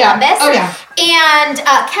of Columbus. Yeah. Oh, yeah. And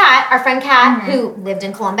Kat, our friend Kat, who lived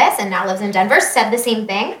in Columbus and now lives in Denver, said the same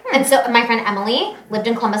thing. And so my friend Emily lived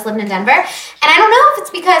in Columbus, lived in Denver. And I don't know if it's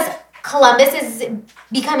because Columbus is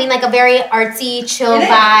becoming like a very artsy, chill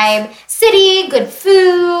vibe city, good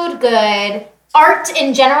food, good art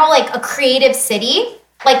in general, like a creative city,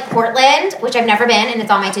 like Portland, which I've never been, and it's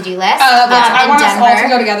on my to-do list. I want us all to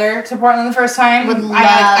go together to Portland the first time.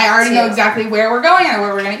 I already know exactly where we're going. I know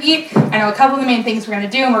where we're going to eat. I know a couple of the main things we're going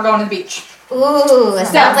to do, and we're going to the beach. Ooh,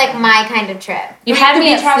 sounds like my kind of trip. You had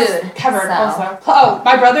me at food covered also. Oh,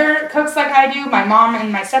 my brother cooks like I do. My mom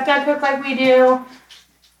and my stepdad cook like we do.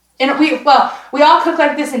 And we all cook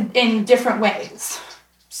like this in different ways.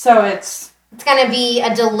 So it's going to be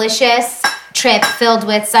a delicious trip filled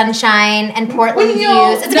with sunshine and Portland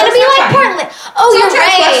views. It's going to be sunshine. Like Portland. Oh, you're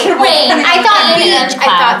right. Rain. I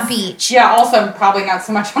thought beach. Yeah, also probably not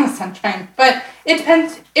so much on the sunshine. But it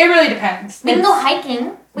depends. It really depends. We can go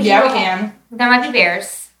hiking. We can. There might be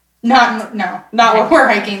bears. Not when we're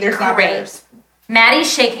hiking. There's not bears.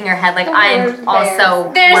 Maddie's shaking her head like I'm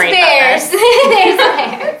also There's worried bears. About this. There's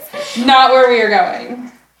bears. Not where we are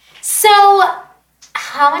going. So,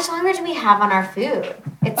 how much longer do we have on our food?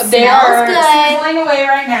 It smells good. Sizzling away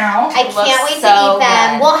right now. I can't wait to eat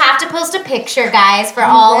them. We'll have to post a picture, guys, for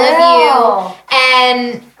all of you.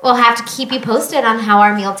 And we'll have to keep you posted on how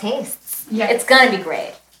our meal tastes. Yeah, it's going to be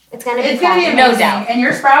great. It's going to be amazing. No doubt. And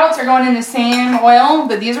your sprouts are going in the same oil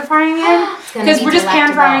that these are frying in. Because we're just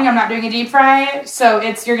pan frying. I'm not doing a deep fry. So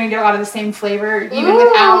you're going to get a lot of the same flavor even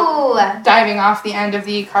without diving off the end of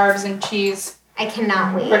the carbs and cheese. I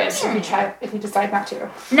cannot wait. If you decide not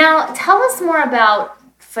to. Now, tell us more about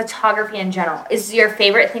photography in general. Is your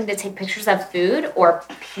favorite thing to take pictures of food or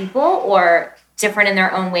people or different in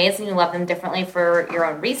their own ways and you love them differently for your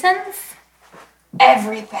own reasons?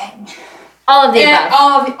 Everything. All of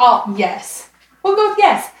the above. Yes. We'll go with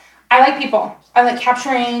yes. I like people. I like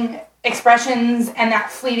capturing expressions and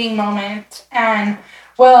that fleeting moment. And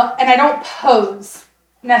I don't pose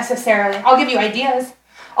necessarily. I'll give you ideas.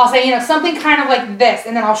 I'll say, something kind of like this,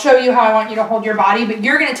 and then I'll show you how I want you to hold your body, but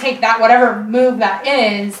you're going to take that, whatever move that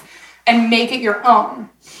is, and make it your own.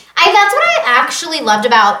 That's what I actually loved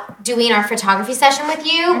about doing our photography session with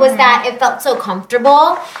you, was that it felt so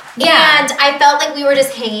comfortable. Yeah. And I felt like we were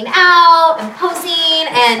just hanging out and posing,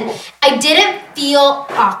 and I didn't feel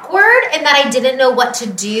awkward and that I didn't know what to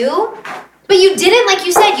do. But you didn't, like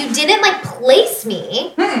you said, you didn't like place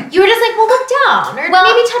me. You were just like, well, look down, or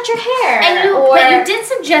maybe touch your hair. But you did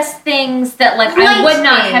suggest things that like I would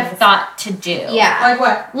not have thought to do. Yeah. Like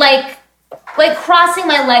what? Like crossing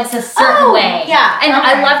my legs a certain way. Yeah. And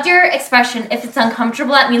I loved your expression. If it's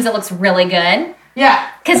uncomfortable, that means it looks really good.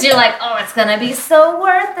 Yeah. Because you're like, oh, it's going to be so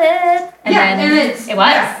worth it. And then it is. It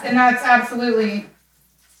was. Yes, and that's absolutely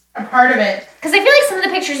a part of it. Because I feel like some of the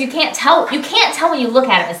pictures you can't tell when you look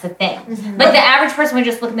at it is the thing. Like the average person would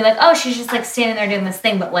just look at me like, oh, she's just like standing there doing this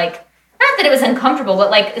thing, but like, not that it was uncomfortable,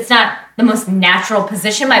 but like it's not the most natural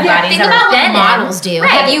position my body's think ever about been what models do.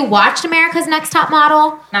 Right. Have you watched America's Next Top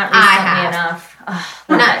Model? Not I recently have. enough. Ugh,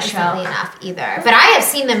 Not recently enough either. But I have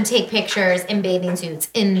seen them take pictures in bathing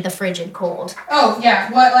suits in the frigid cold. Oh,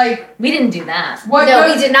 yeah. What, like... We didn't do that. What No,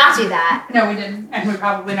 we did not do that. No, we didn't. And we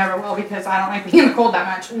probably never will because I don't like being in the cold that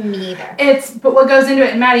much. Me either. But what goes into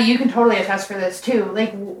it, and Maddie, you can totally attest for this too,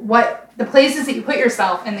 like what the places that you put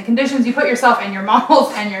yourself and the conditions you put yourself and your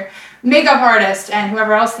models and your makeup artist and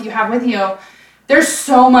whoever else that you have with you, there's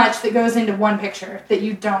so much that goes into one picture that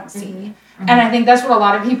you don't see. And I think that's what a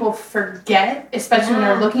lot of people forget, especially when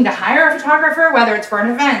they're looking to hire a photographer, whether it's for an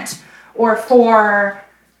event or for,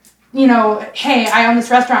 hey, I own this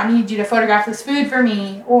restaurant, I need you to photograph this food for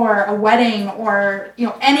me, or a wedding, or,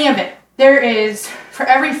 any of it. There is, for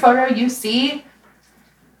every photo you see,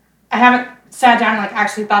 I haven't sat down and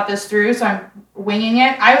actually thought this through, so I'm winging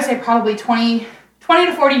it. I would say probably 20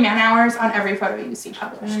 to 40 man hours on every photo you see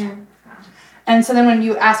published. And so then when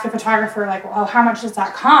you ask a photographer, well, how much does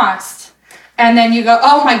that cost? And then you go,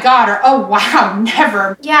 oh my God, or oh wow,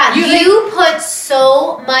 never. Yeah, you put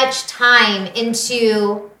so much time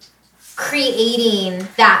into creating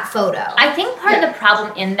that photo. I think part of the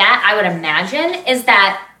problem in that, I would imagine, is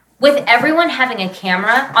that with everyone having a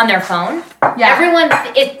camera on their phone, everyone,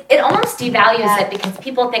 it almost devalues it because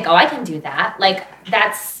people think, oh, I can do that. Like,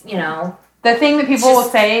 that's, The thing that people will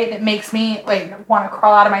say that makes me want to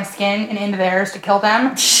crawl out of my skin and into theirs to kill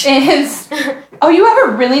them is, oh, you have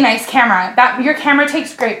a really nice camera. Your camera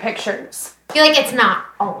takes great pictures. You're like, it's not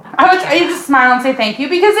all about I just smile and say thank you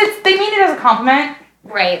because they mean it as a compliment.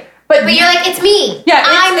 Right. But you're like, it's me. Yeah,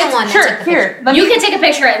 I'm the one that took the picture. You can take a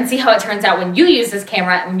picture and see how it turns out when you use this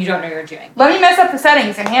camera when you don't know what you're doing. Let me mess up the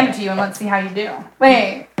settings and hand it to you and let's see how you do.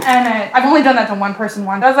 I've only done that to one person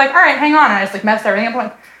once. I was like, all right, hang on. And I just messed everything up. I'm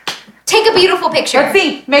like, take a beautiful picture. Let's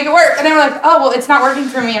see, make it work. And they were like, oh, well, it's not working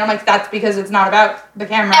for me. And I'm like, that's because it's not about the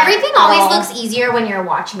camera. Everything always looks easier when you're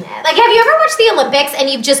watching it. Like, have you ever watched the Olympics and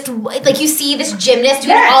you've just, you see this gymnast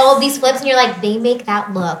doing all of these flips and you're like, they make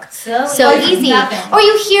that look so easy. Nothing. Or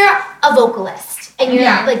you hear a vocalist and you're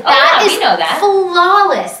like, that is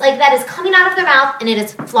flawless. Like, that is coming out of their mouth and it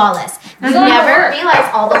is flawless. You never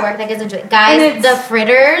realize all the work that goes into it. Guys, the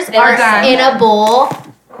fritters are in a bowl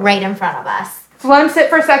right in front of us. So let them sit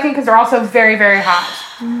for a second because they're also very, very hot.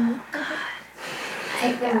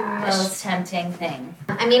 It's the most tempting thing.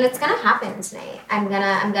 I mean, it's gonna happen tonight. I'm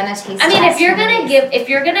gonna taste. I mean, if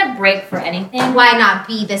you're gonna break for anything, why not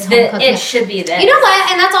be this home cooking? It should be this. You know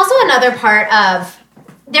what? And that's also another part of.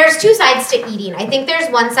 There's two sides to eating. I think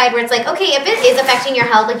there's one side where it's like, okay, if it is affecting your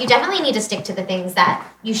health, you definitely need to stick to the things that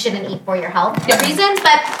you shouldn't eat for your health reasons,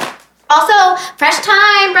 but. Also, fresh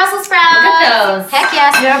thyme, Brussels sprouts. Look at those. Heck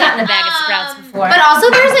yes. I've gotten a bag of sprouts before. But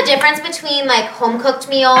also there's a difference between home-cooked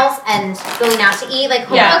meals and going out to eat.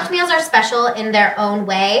 Home-cooked meals are special in their own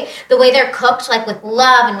way. The way they're cooked, with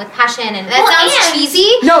love and with passion. And that sounds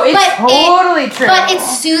cheesy. No, it's totally true. But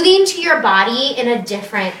it's soothing to your body in a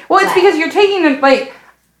different way. It's because you're taking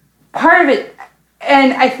part of it.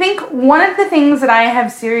 And I think one of the things that I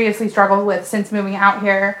have seriously struggled with since moving out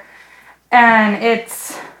here, and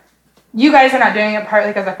it's... You guys are not doing it partly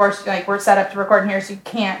because, of course, we're set up to record in here, so you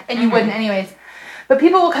can't, and you wouldn't anyways. But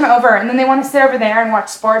people will come over, and then they want to sit over there and watch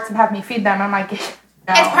sports and have me feed them. I'm like, no.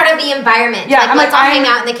 It's part of the environment. Yeah, let's all hang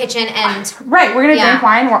out in the kitchen and... Right, we're going to drink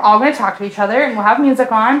wine, we're all going to talk to each other, and we'll have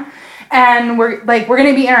music on, and we're going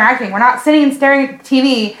to be interacting. We're not sitting and staring at the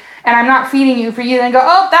TV, and I'm not feeding you for you to then go,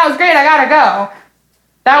 oh, that was great, I gotta go.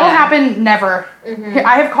 That will happen never.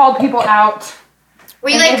 I have called people out... Were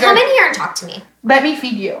you come in here and talk to me? Let me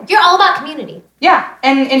feed you. You're all about community. Yeah,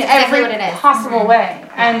 and in exactly every possible way.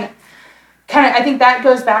 And I think that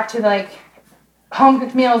goes back to home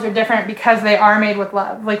cooked meals are different because they are made with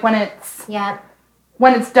love. When it's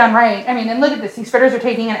when it's done right. I mean, and look at this. These fritters are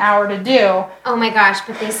taking an hour to do. Oh my gosh,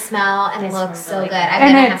 but they smell and They look smell so really good. good. I'm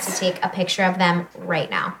And going to have it's- to take a picture of them right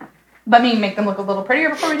now. Let me make them look a little prettier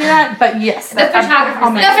before we do that. But yes. The photographer's I'll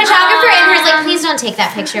like, make The it. photographer Andrew is like, please don't take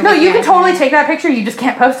that picture. No, you can totally take that picture. You just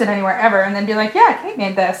can't post it anywhere ever. And then be like, yeah, Kate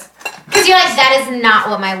made this. Because you're like, that is not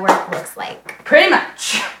what my work looks like. Pretty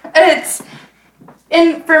much.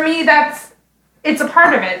 And for me, it's a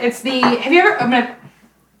part of it. It's have you ever,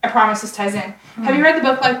 I promise this ties in. Have you read the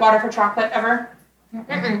book Like Water for Chocolate ever?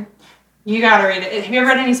 Mm-mm. You gotta read it. Have you ever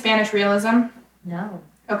read any Spanish realism? No.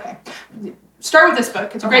 Okay. Start with this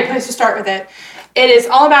book. It's a great place to start with it. It is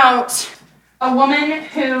all about a woman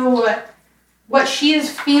who, what she is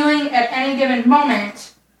feeling at any given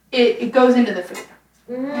moment, it goes into the food.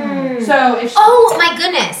 Mm. So if Oh my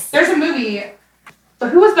goodness. there's a movie, but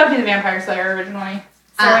who was Buffy the Vampire Slayer originally?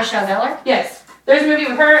 Sarah Michelle Gellar? Yes. There's a movie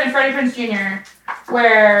with her and Freddie Prinze Jr.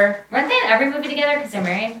 where, Weren't they in every movie together because they're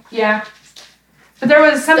married? yeah. But there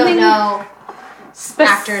was Don't something know spec-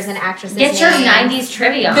 actors and actresses. Get your names. 90s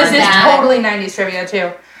trivia This on is that. totally 90s trivia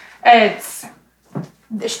too.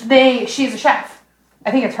 She's a chef.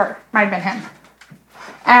 I think it's her. Might have been him.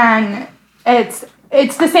 And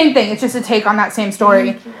it's the same thing. It's just a take on that same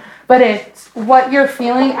story. But it's what you're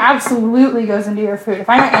feeling absolutely goes into your food.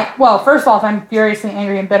 First of all, if I'm furiously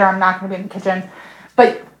angry and bitter, I'm not going to be in the kitchen.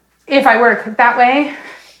 But if I were to cook that way,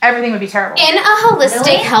 everything would be terrible. In a holistic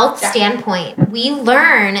Really? health Yeah. standpoint, we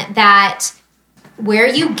learn that where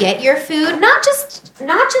you get your food, not just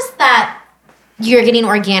that you're getting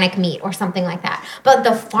organic meat or something like that, but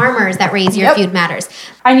the farmers that raise your Yep. food matters.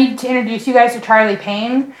 I need to introduce you guys to Charlie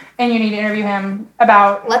Payne, and you need to interview him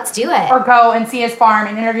about, Let's do it. or go and see his farm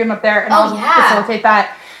and interview him up there, and Oh, I'll yeah. facilitate that.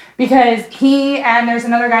 Because he and there's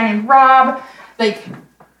another guy named Rob,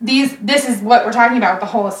 this is what we're talking about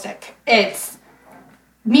with the holistic. It's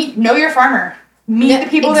know your farmer. Meet Yeah, the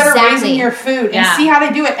people that are exactly. raising your food and Yeah. see how they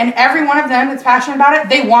do it. And every one of them that's passionate about it,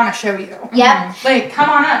 they want to show you. Yep. Come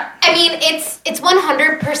on up. I mean, it's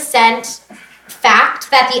 100% fact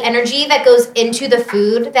that the energy that goes into the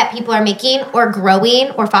food that people are making or growing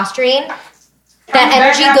or fostering, that Comes back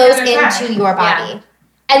energy down the goes other side. into your body.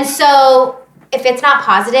 And so if it's not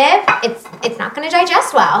positive, it's not going to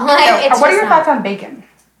digest well. Like, it's What are just your not. thoughts on bacon?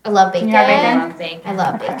 I love bacon. You have bacon? I love bacon. I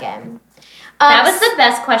love bacon. That was the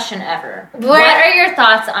best question ever. What- What are your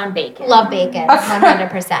thoughts on bacon? Love bacon,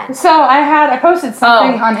 100%. So I posted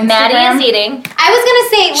something on Instagram. Maddie is eating. I was gonna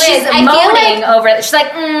say, Liz, She's I feel moaning like over it. She's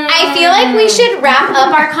like, I feel like we should wrap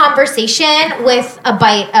up our conversation with a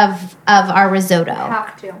bite of our risotto.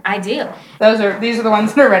 Have to. I do. These are the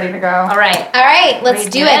ones that are ready to go. All right. All right, let's Ready to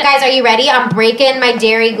do do it, it? guys. Are you ready? I'm breaking my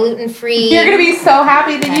dairy gluten-free. You're gonna be so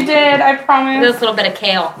happy that you did. I promise. This little bit of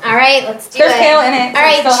kale. All right, let's do There's it. kale in it. All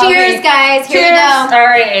right, It's still cheers, healthy. guys. Here Cheers. we go. I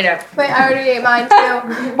already ate it. Wait, I already ate mine too.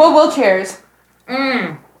 Well, we'll cheers.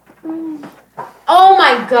 Oh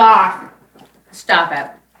my gosh. Stop it.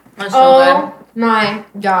 That's so Oh my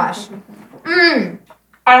gosh. Mmm.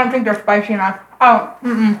 I don't think they're spicy enough. Oh,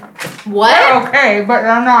 What? they're okay, but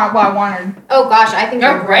they're not what I wanted. Oh gosh, I think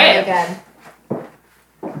They're they're really great. good.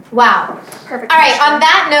 Wow. Perfect. All right, on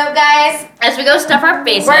that note, guys, good. As we go stuff our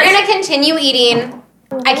faces. we're gonna continue eating.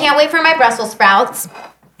 I can't wait for my Brussels sprouts.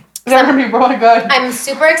 They're gonna be really good. I'm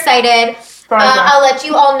super excited. I'll let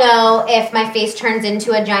you all know if my face turns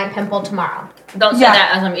into a giant pimple tomorrow. Don't say Yeah.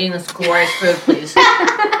 that as I'm eating this glorious food, please.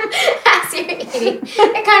 As you're eating,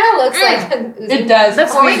 it kind of looks like an It does.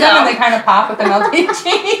 Before we Squeeze them go- and they kind of pop with the melted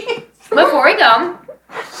cheese. Before we go,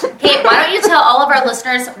 Kate, why don't you tell all of our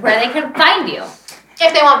listeners where they can find you?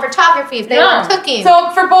 If they want photography, if they Yeah. want cooking. So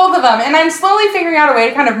for both of them, and I'm slowly figuring out a way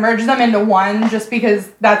to kind of merge them into one, just because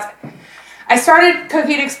I started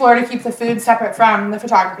Cookie to Explore to keep the food separate from the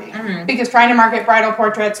photography, because trying to market bridal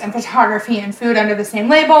portraits and photography and food under the same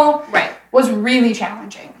label Right. was really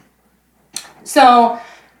challenging. So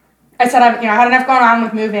I said, I had enough going on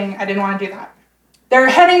with moving. I didn't want to do that. They're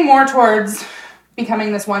heading more towards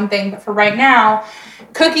becoming this one thing, but for right now,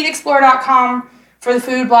 cookieexplore.com for the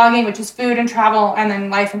food blogging, which is food and travel, and then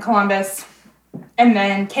life in Columbus, and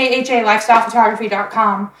then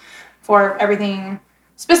khalifestylephotography.com for everything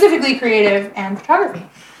specifically creative and photography.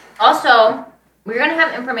 Also, we're going to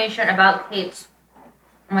have information about Kate's.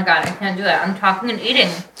 Oh my god, I can't do that. I'm talking and eating.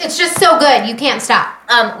 It's just so good. You can't stop.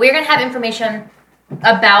 We're going to have information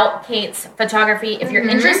about Kate's photography. If you're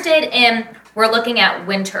interested in we're looking at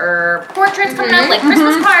winter portraits coming up, like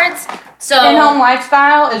Christmas cards. So In-home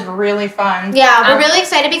lifestyle is really fun. Yeah, we're really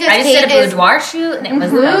excited because I just Kate did a is. boudoir shoot, and it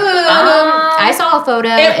was I saw a photo.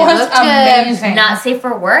 It was looked good. amazing. not safe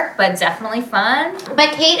for work, but definitely fun.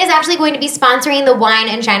 But Kate is actually going to be sponsoring the Wine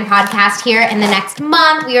and Shine podcast here in the next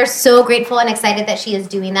month. We are so grateful and excited that she is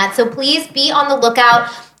doing that. So please be on the lookout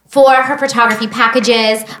for her photography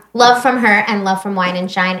packages. Love from her and love from Wine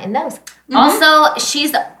and Shine in those. Also,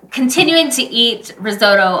 she's continuing to eat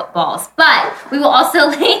risotto balls, but we will also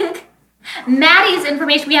link Maddie's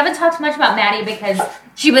information. We haven't talked much about Maddie because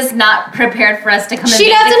she was not prepared for us to come and She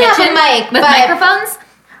make the doesn't have a kitchen mic, with but microphones.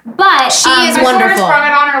 But she is I sort of wonderful. sprung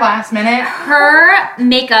it on her last minute. her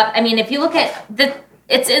makeup, I mean, if you look at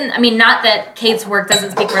not that Kate's work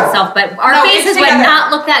doesn't speak for itself, but our No, faces it's would together.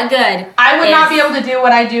 not look that good. I would not be able to do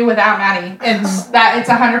what I do without Maddie. It's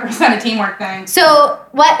 100% a teamwork thing. So,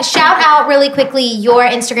 shout out really quickly your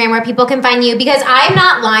Instagram where people can find you, because I'm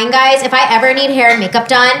not lying, guys. If I ever need hair and makeup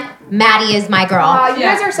done, Maddie is my girl. You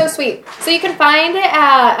guys are so sweet. So you can find it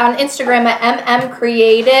on Instagram at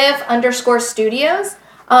mmcreative_studios.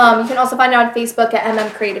 You can also find it on Facebook at MM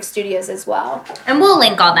Creative Studios as well. And we'll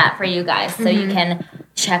link all that for you guys so you can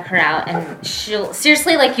check her out. And she'll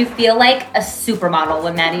seriously, like, you feel like a supermodel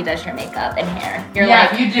when Maddie does your makeup and hair. You're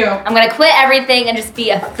like, you do. I'm gonna quit everything and just be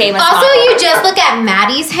a famous Also, model. you just look at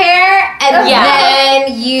Maddie's hair and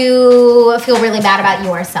then you feel really bad about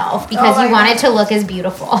yourself because you want it to look as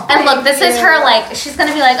beautiful. And look, this is her, like, she's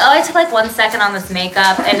gonna be like, oh, I took like 1 second on this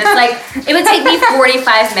makeup, and it's like, it would take me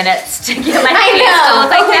 45 minutes to get my face to look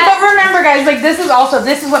like Okay, that. but remember, guys, like this is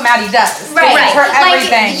what Maddie does. Right. This is her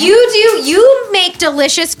everything. Like, you make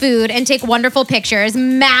delicious food and take wonderful pictures.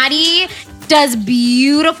 Maddie does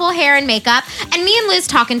beautiful hair and makeup. And me and Liz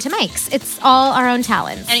talking to mics. It's all our own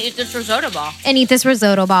talents. And eat this risotto ball. And eat this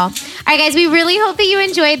risotto ball. All right, guys, we really hope that you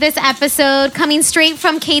enjoyed this episode coming straight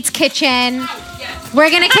from Kate's kitchen.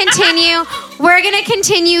 We're going to continue. We're going to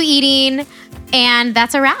continue eating. And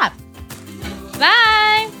that's a wrap.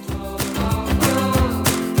 Bye.